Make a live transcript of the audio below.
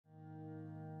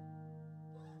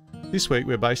This week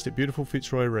we're based at beautiful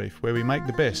Fitzroy Reef, where we make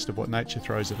the best of what nature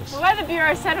throws at us. The Weather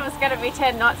Bureau said it was going to be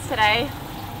 10 knots today.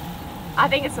 I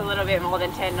think it's a little bit more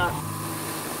than 10 knots.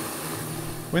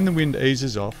 When the wind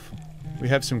eases off, we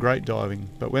have some great diving,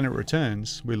 but when it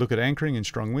returns, we look at anchoring in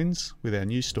strong winds with our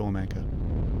new storm anchor.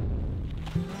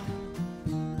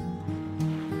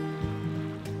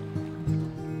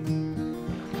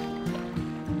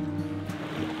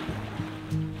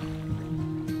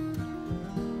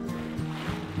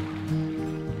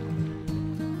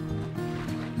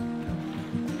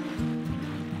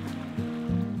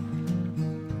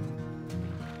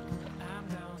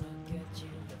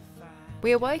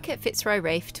 We awoke at Fitzroy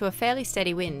Reef to a fairly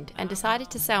steady wind and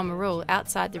decided to sail Marul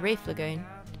outside the reef lagoon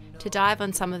to dive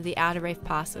on some of the outer reef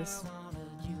passes.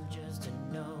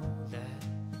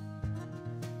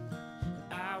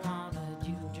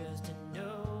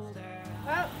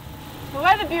 Well, the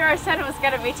Weather Bureau said it was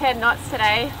going to be 10 knots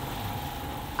today.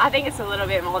 I think it's a little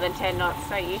bit more than 10 knots,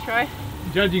 don't you, Troy?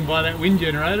 Judging by that wind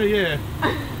generator, yeah.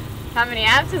 How many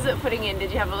amps is it putting in?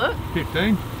 Did you have a look?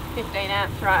 15. 15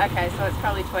 amps, right, okay, so it's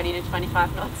probably 20 to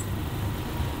 25 knots.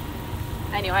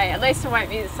 Anyway, at least it won't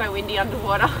be so windy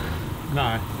underwater.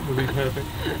 No, it'll be perfect.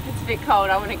 It's a bit cold,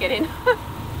 I want to get in.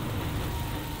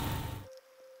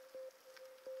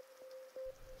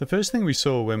 The first thing we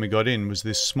saw when we got in was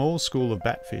this small school of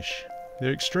batfish.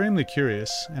 They're extremely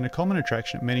curious and a common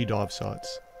attraction at many dive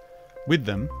sites. With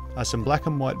them are some black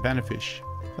and white bannerfish.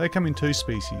 They come in two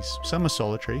species, some are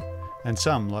solitary, and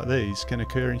some, like these, can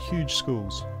occur in huge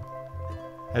schools.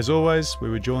 As always, we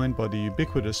were joined by the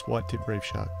ubiquitous white-tip reef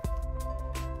shark.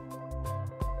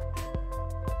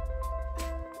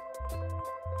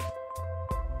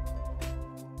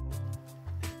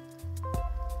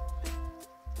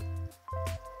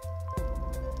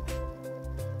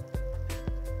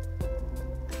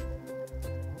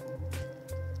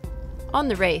 On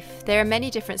the reef, there are many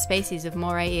different species of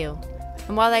moray eel,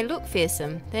 and while they look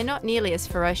fearsome, they're not nearly as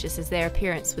ferocious as their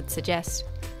appearance would suggest.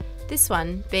 This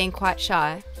one, being quite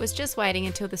shy, was just waiting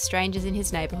until the strangers in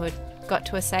his neighbourhood got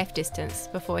to a safe distance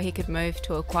before he could move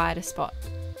to a quieter spot.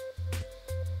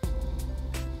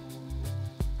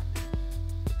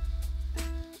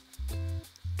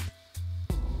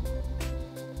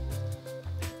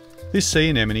 This sea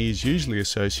anemone is usually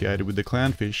associated with the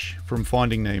clownfish from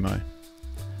Finding Nemo.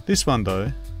 This one,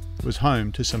 though, was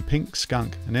home to some pink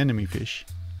skunk anemone fish.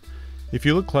 If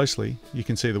you look closely, you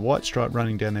can see the white stripe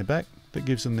running down their back that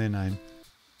gives them their name.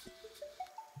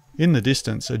 In the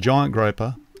distance, a giant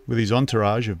groper, with his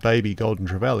entourage of baby golden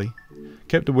trevally,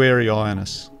 kept a wary eye on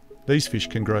us. These fish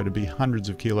can grow to be hundreds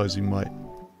of kilos in weight.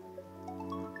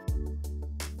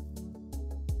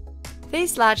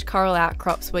 These large coral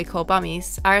outcrops we call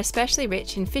bummies are especially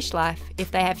rich in fish life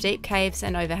if they have deep caves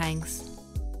and overhangs.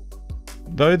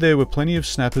 Though there were plenty of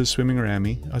snappers swimming around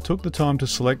me, I took the time to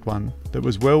select one that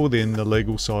was well within the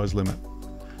legal size limit.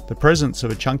 The presence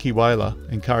of a chunky whaler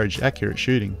encouraged accurate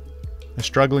shooting. A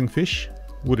struggling fish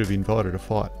would have invited a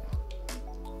fight.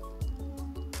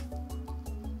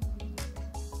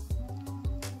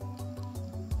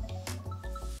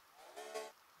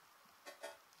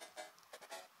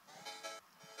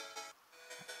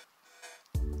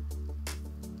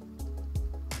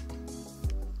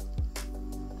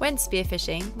 When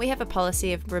spearfishing, we have a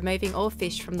policy of removing all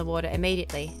fish from the water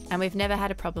immediately, and we've never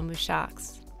had a problem with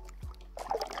sharks.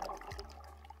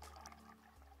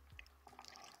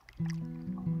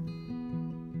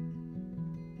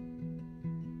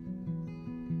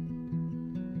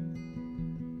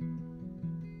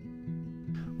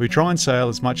 We try and sail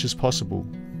as much as possible,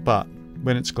 but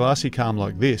when it's glassy calm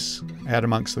like this, out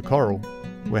amongst the coral,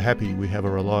 we're happy we have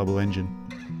a reliable engine.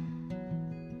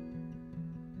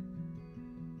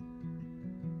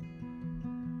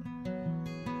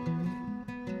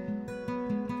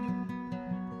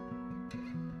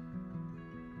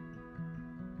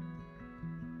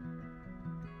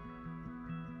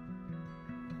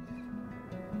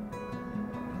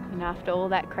 And after all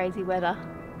that crazy weather,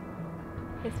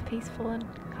 it's peaceful and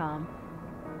calm.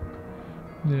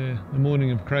 Yeah, the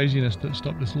morning of craziness that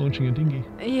stopped us launching a dinghy.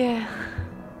 Yeah.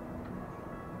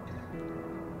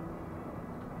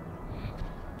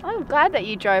 I'm glad that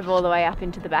you drove all the way up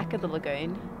into the back of the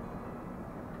lagoon.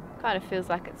 Kind of feels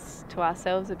like it's to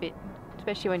ourselves a bit,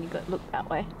 especially when you look that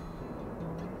way.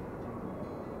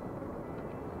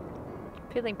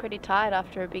 Feeling pretty tired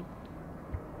after a big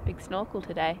snorkel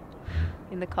today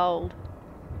in the cold.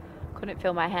 Couldn't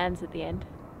feel my hands at the end.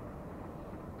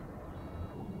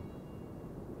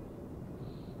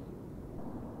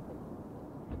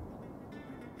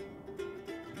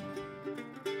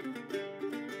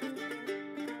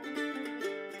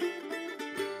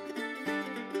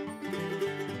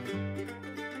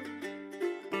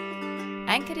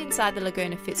 Anchored inside the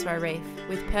lagoon of Fitzroy Reef,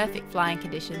 with perfect flying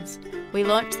conditions, we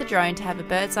launched the drone to have a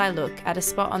bird's eye look at a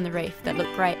spot on the reef that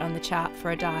looked great on the chart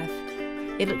for a dive.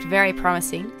 It looked very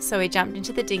promising, so we jumped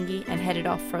into the dinghy and headed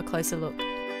off for a closer look.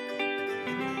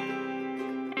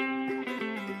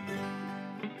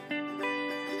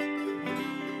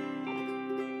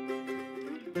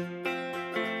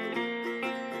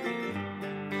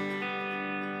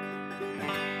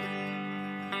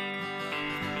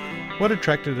 What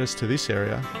attracted us to this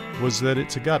area was that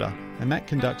it's a gutter, and that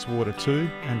conducts water to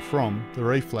and from the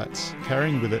reef flats,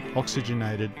 carrying with it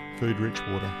oxygenated, food-rich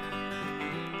water.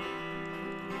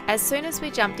 As soon as we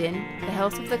jumped in, the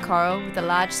health of the coral with the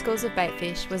large schools of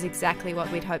baitfish was exactly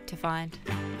what we'd hoped to find.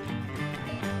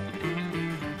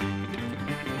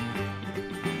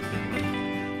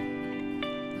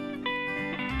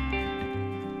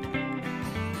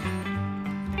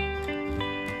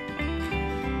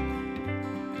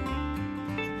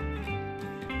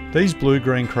 These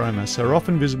blue-green chromis are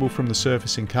often visible from the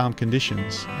surface in calm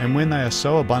conditions, and when they are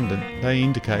so abundant, they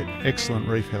indicate excellent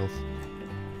reef health.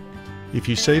 If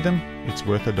you see them, it's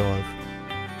worth a dive.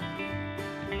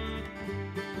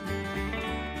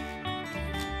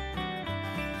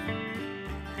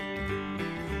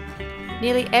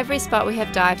 Nearly every spot we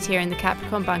have dived here in the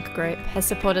Capricorn Bunker Group has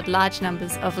supported large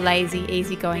numbers of lazy,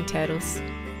 easygoing turtles.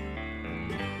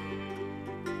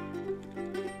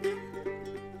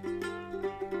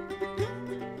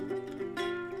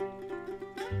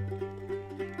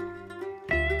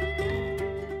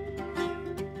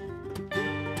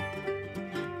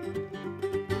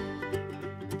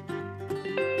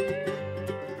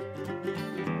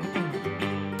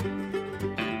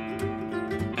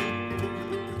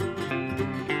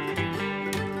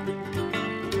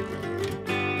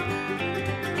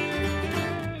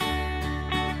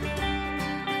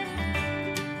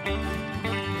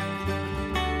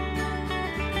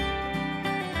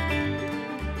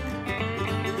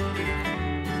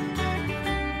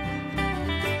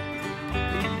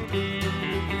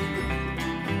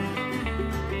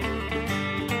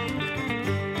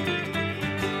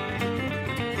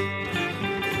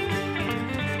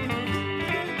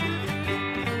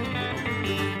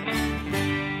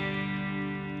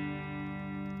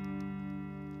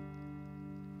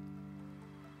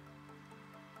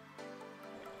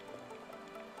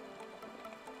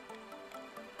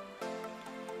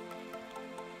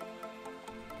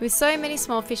 With so many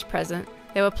small fish present,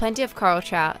 there were plenty of coral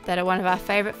trout that are one of our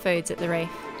favourite foods at the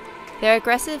reef. Their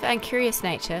aggressive and curious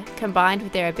nature, combined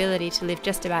with their ability to live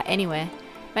just about anywhere,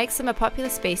 makes them a popular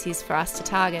species for us to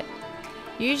target.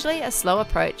 Usually a slow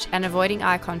approach and avoiding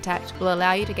eye contact will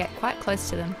allow you to get quite close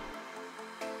to them.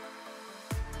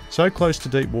 So close to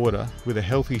deep water with a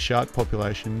healthy shark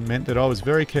population meant that I was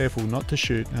very careful not to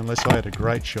shoot unless I had a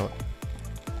great shot.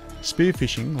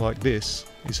 Spearfishing like this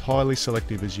is highly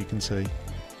selective, as you can see.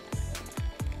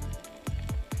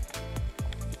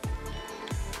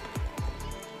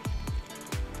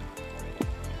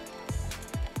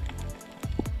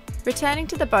 Returning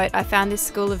to the boat, I found this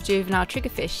school of juvenile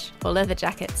triggerfish, or leather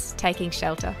jackets, taking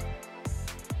shelter.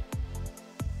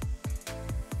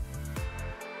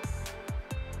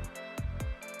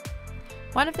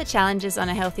 One of the challenges on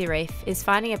a healthy reef is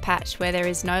finding a patch where there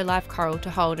is no live coral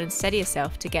to hold and steady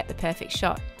yourself to get the perfect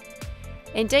shot.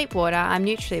 In deep water, I'm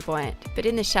neutrally buoyant, but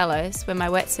in the shallows, where my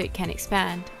wetsuit can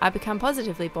expand, I become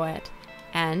positively buoyant.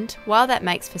 And, while that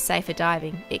makes for safer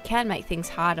diving, it can make things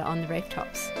harder on the reef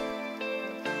tops.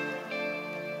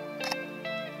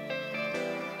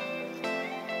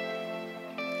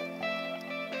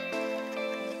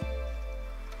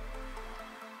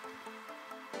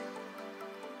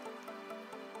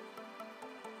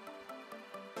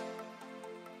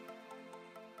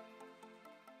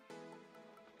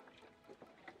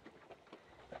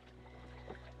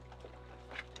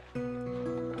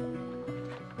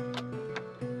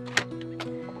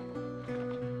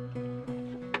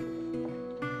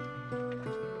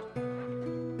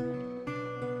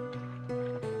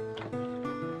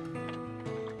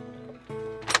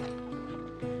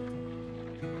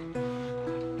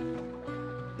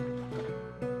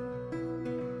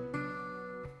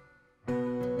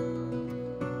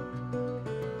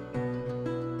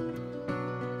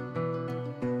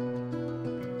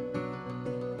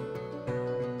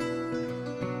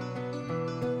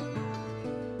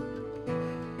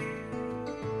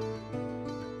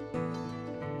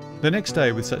 The next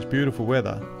day, with such beautiful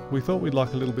weather, we thought we'd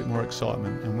like a little bit more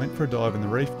excitement and went for a dive in the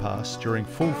reef pass during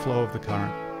full flow of the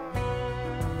current.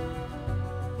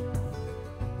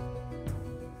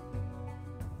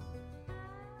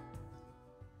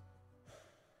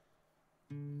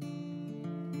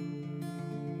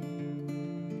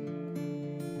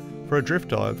 For a drift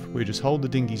dive, we just hold the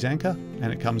dinghy's anchor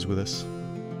and it comes with us.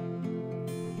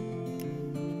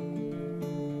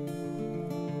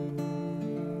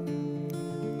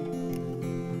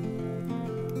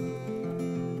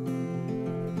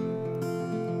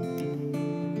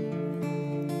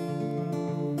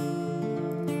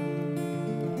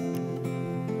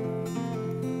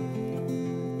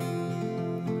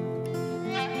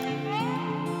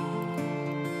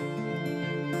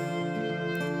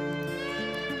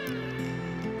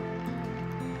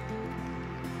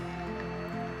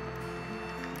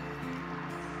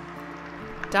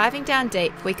 Diving down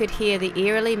deep, we could hear the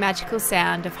eerily magical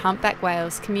sound of humpback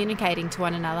whales communicating to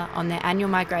one another on their annual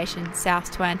migration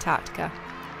south to Antarctica.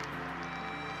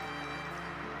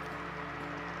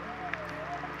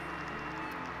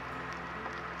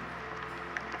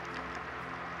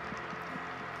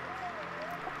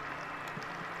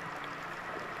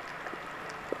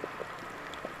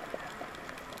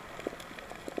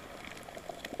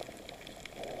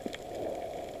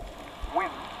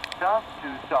 Wind south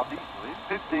to southeasterly,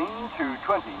 15 to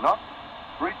 20 knots,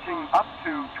 reaching up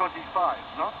to 25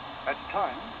 knots at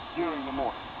times during the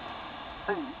morning.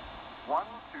 Sea 1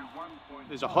 to 1.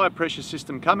 There's a high pressure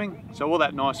system coming, so all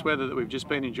that nice weather that we've just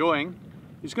been enjoying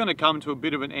is going to come to a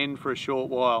bit of an end for a short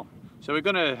while. So we're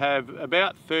going to have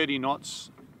about 30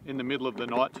 knots in the middle of the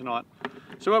night tonight.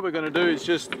 So what we're going to do is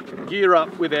just gear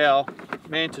up with our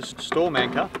Mantus storm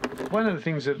anchor. One of the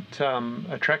things that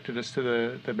attracted us to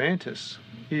the Mantus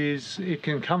is it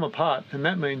can come apart, and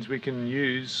that means we can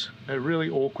use a really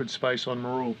awkward space on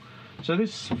Marul. So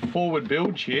this forward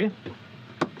bilge here,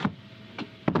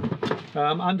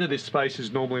 under this space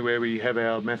is normally where we have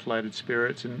our methylated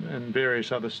spirits and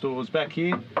various other stores. Back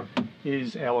here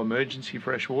is our emergency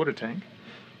fresh water tank,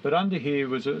 but under here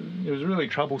was it was a really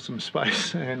troublesome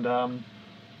space, and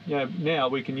now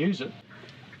we can use it.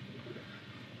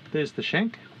 There's the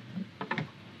shank.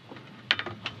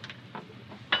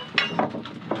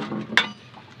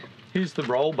 Here's the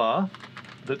roll bar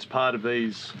that's part of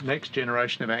these next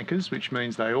generation of anchors, which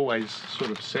means they always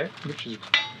sort of set, which is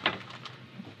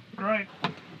great.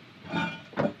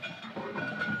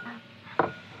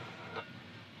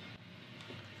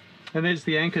 And there's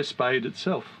the anchor spade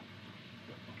itself.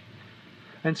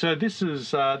 And so this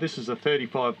is a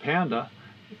 35 pounder.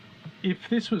 If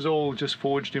this was all just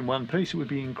forged in one piece, it would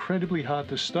be incredibly hard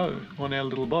to stow on our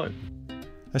little boat.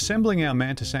 Assembling our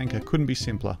Mantus anchor couldn't be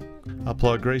simpler.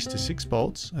 Apply grease to 6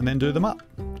 bolts and then do them up.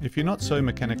 If you're not so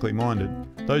mechanically minded,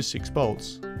 those 6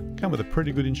 bolts come with a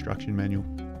pretty good instruction manual.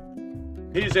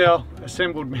 Here's our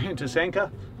assembled Mantus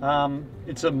anchor.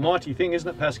 It's a mighty thing, isn't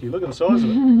it, Pasky? Look at the size of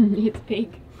it. It's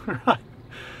big. Right.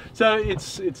 So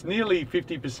it's nearly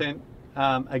 50%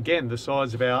 again the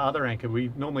size of our other anchor.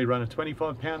 We normally run a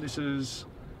 25 pound. This is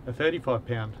a 35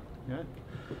 pound. Yeah?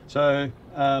 So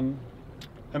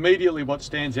immediately what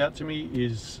stands out to me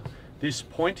is this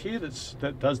point here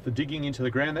that does the digging into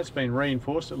the ground. That's been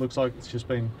reinforced. It looks like it's just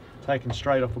been taken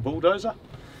straight off a bulldozer.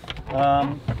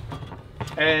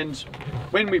 And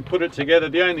when we put it together,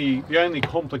 the only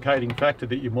complicating factor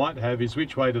that you might have is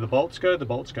which way do the bolts go. The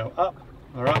bolts go up,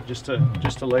 all right, just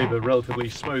to leave a relatively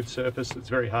smooth surface that's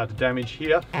very hard to damage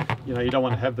here. You know, you don't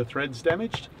want to have the threads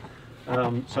damaged.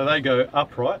 So they go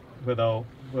upright where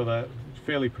they're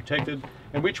fairly protected.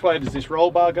 And which way does this roll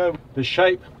bar go? The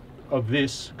shape of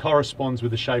this corresponds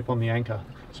with the shape on the anchor.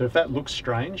 So if that looks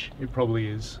strange, it probably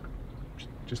is,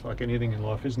 just like anything in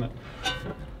life, isn't it?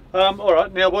 All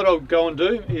right, now what I'll go and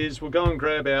do is we'll go and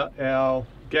grab out our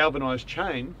galvanised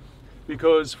chain,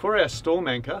 because for our storm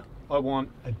anchor, I want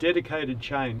a dedicated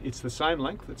chain. It's the same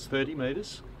length, it's 30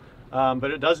 metres,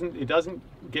 but it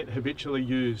doesn't get habitually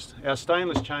used. Our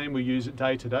stainless chain, we use it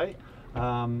day to day.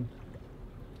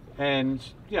 And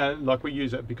you know, like we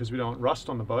use it because we don't want rust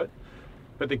on the boat.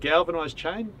 But the galvanised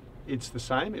chain, it's the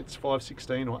same. It's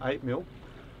 5/16 or 8 mil.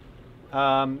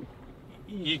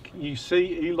 You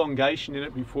see elongation in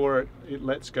it before it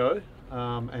lets go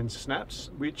and snaps,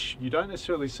 which you don't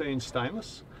necessarily see in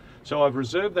stainless. So I've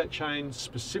reserved that chain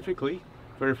specifically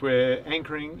for if we're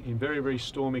anchoring in very, very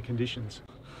stormy conditions.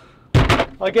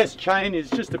 I guess chain is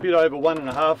just a bit over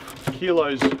 1.5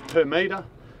 kilos per metre.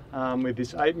 With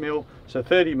this 8 mil, so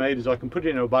 30 metres, I can put it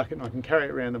in a bucket and I can carry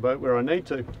it around the boat where I need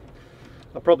to.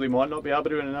 I probably might not be able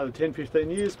to in another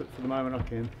 10-15 years, but for the moment I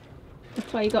can.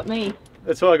 That's why you got me.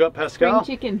 That's why I got Pascal.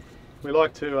 Spring chicken. We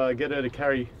like to get her to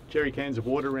carry jerry cans of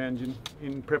water around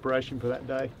in preparation for that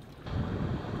day.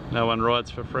 No one rides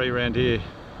for free around here.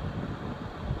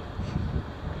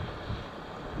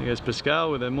 There goes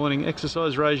Pascal with her morning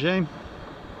exercise regime,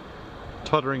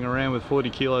 tottering around with 40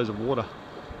 kilos of water.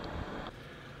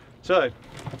 So,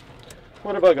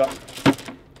 what have I got?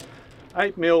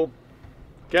 8mm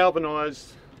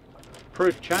galvanised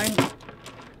proof chain,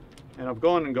 and I've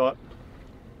gone and got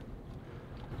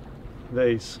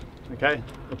these, okay,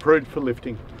 approved for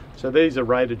lifting. So these are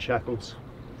rated shackles.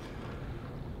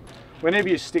 Whenever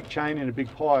you stick chain in a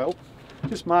big pile,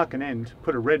 just mark an end,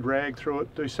 put a red rag through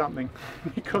it, do something,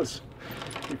 because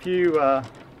if you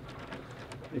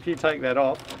take that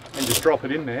off and just drop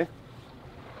it in there,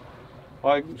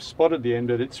 I spotted the end,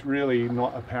 but it's really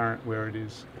not apparent where it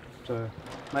is. So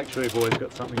make sure you've always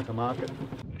got something to mark it.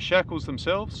 Shackles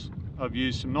themselves, I've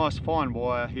used some nice fine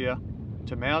wire here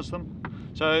to mouse them.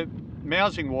 So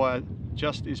mousing wire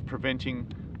just is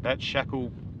preventing that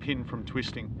shackle pin from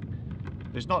twisting.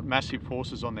 There's not massive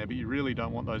forces on there, but you really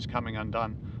don't want those coming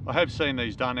undone. I have seen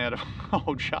these done out of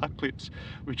old shark clips,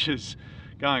 which is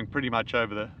going pretty much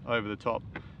over the top.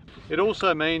 It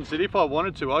also means that if I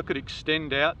wanted to, I could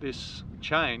extend out this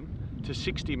chain to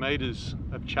 60 meters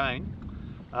of chain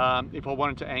if I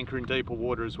wanted to anchor in deeper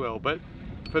water as well. But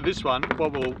for this one,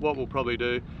 what we'll probably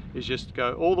do is just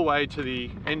go all the way to the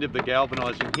end of the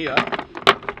galvanizing here,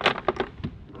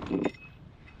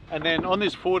 and then on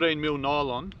this 14mm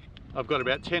nylon, I've got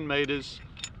about 10 meters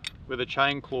with a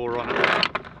chain claw on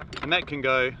it, and that can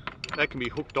be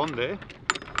hooked on there.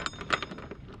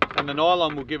 And the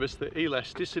nylon will give us the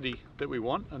elasticity that we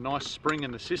want, a nice spring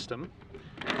in the system.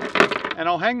 And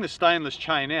I'll hang the stainless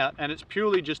chain out, and it's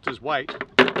purely just as weight,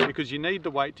 because you need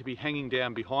the weight to be hanging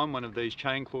down behind one of these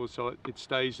chain claws so it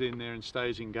stays in there and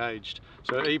stays engaged.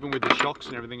 So even with the shocks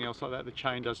and everything else like that, the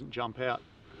chain doesn't jump out.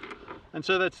 And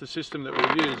so that's the system that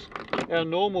we'll use. Our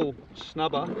normal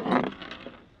snubber,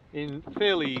 in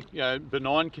fairly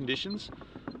benign conditions,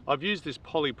 I've used this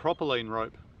polypropylene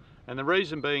rope. And the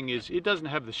reason being is it doesn't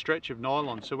have the stretch of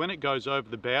nylon, so when it goes over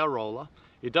the bow roller,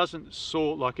 it doesn't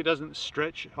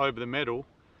stretch over the metal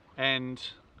and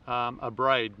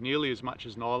abrade nearly as much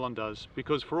as nylon does,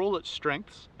 because for all its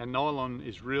strengths, and nylon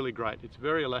is really great, it's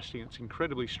very elastic, it's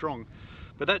incredibly strong,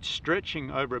 but that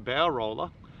stretching over a bow roller,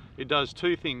 it does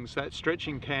two things. That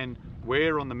stretching can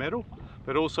wear on the metal,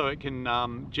 but also it can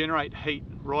generate heat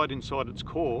right inside its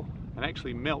core and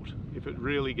actually melt if it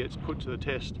really gets put to the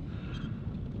test.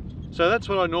 So that's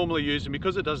what I normally use, and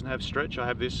because it doesn't have stretch, I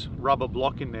have this rubber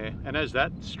block in there, and as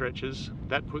that stretches,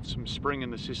 that puts some spring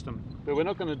in the system. But we're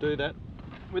not going to do that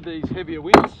with these heavier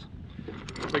winds.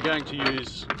 We're going to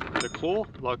use the claw,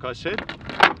 like I said,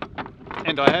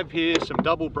 and I have here some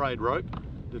double braid rope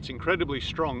that's incredibly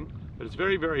strong, but it's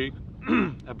very, very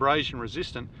abrasion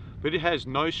resistant, but it has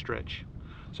no stretch.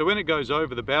 So when it goes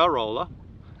over the bow roller,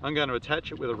 I'm going to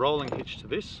attach it with a rolling hitch to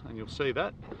this, and you'll see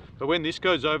that. But when this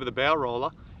goes over the bow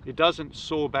roller, it doesn't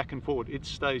soar back and forward, it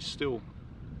stays still.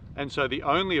 And so the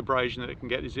only abrasion that it can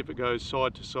get is if it goes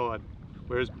side to side,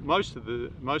 whereas most of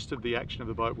the action of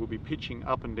the boat will be pitching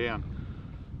up and down.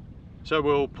 So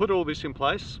we'll put all this in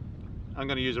place. I'm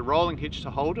going to use a rolling hitch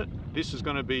to hold it. This is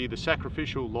going to be the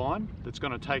sacrificial line that's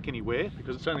going to take any wear,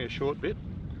 because it's only a short bit.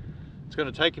 It's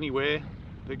going to take any wear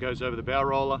that goes over the bow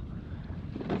roller.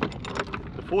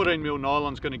 The 14mm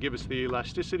nylon is going to give us the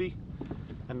elasticity,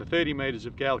 and the 30 meters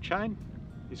of gal chain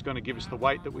is going to give us the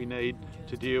weight that we need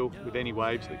to deal with any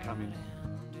waves that come in.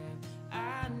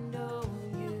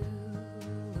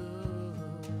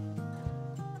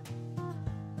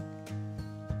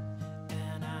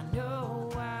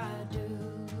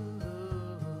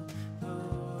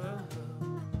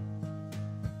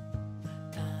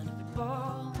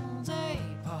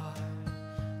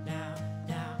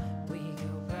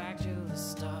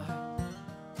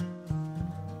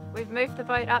 We've moved the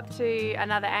boat up to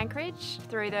another anchorage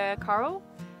through the coral,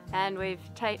 and we've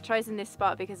chosen this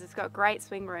spot because it's got great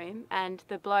swing room, and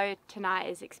the blow tonight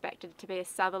is expected to be a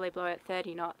southerly blow at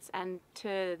 30 knots, and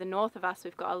to the north of us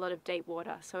we've got a lot of deep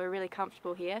water, so we're really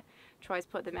comfortable here. Troy's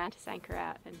put the Mantus anchor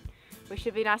out and we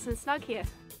should be nice and snug here.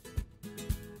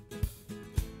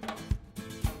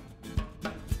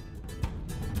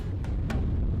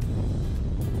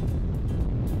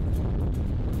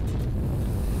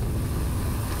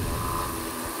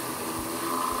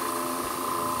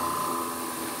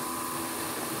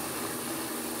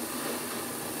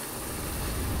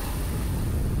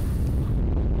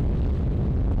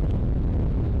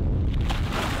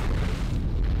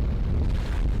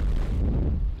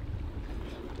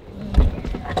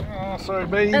 Sorry,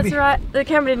 baby. That's alright, the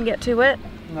camera didn't get too wet.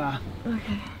 Nah.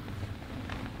 Okay.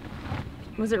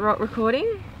 Was it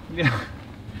recording? Yeah.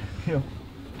 Yeah.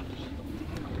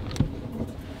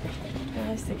 At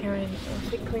least the camera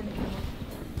didn't clean the camera.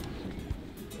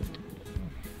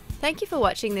 Thank you for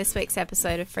watching this week's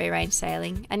episode of Free Range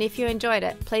Sailing, and if you enjoyed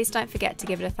it, please don't forget to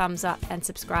give it a thumbs up and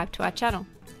subscribe to our channel.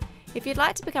 If you'd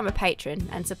like to become a patron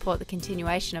and support the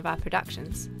continuation of our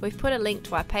productions, we've put a link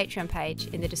to our Patreon page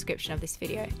in the description of this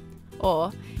video.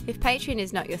 Or, if Patreon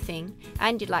is not your thing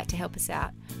and you'd like to help us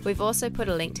out, we've also put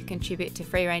a link to contribute to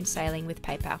free range sailing with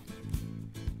PayPal.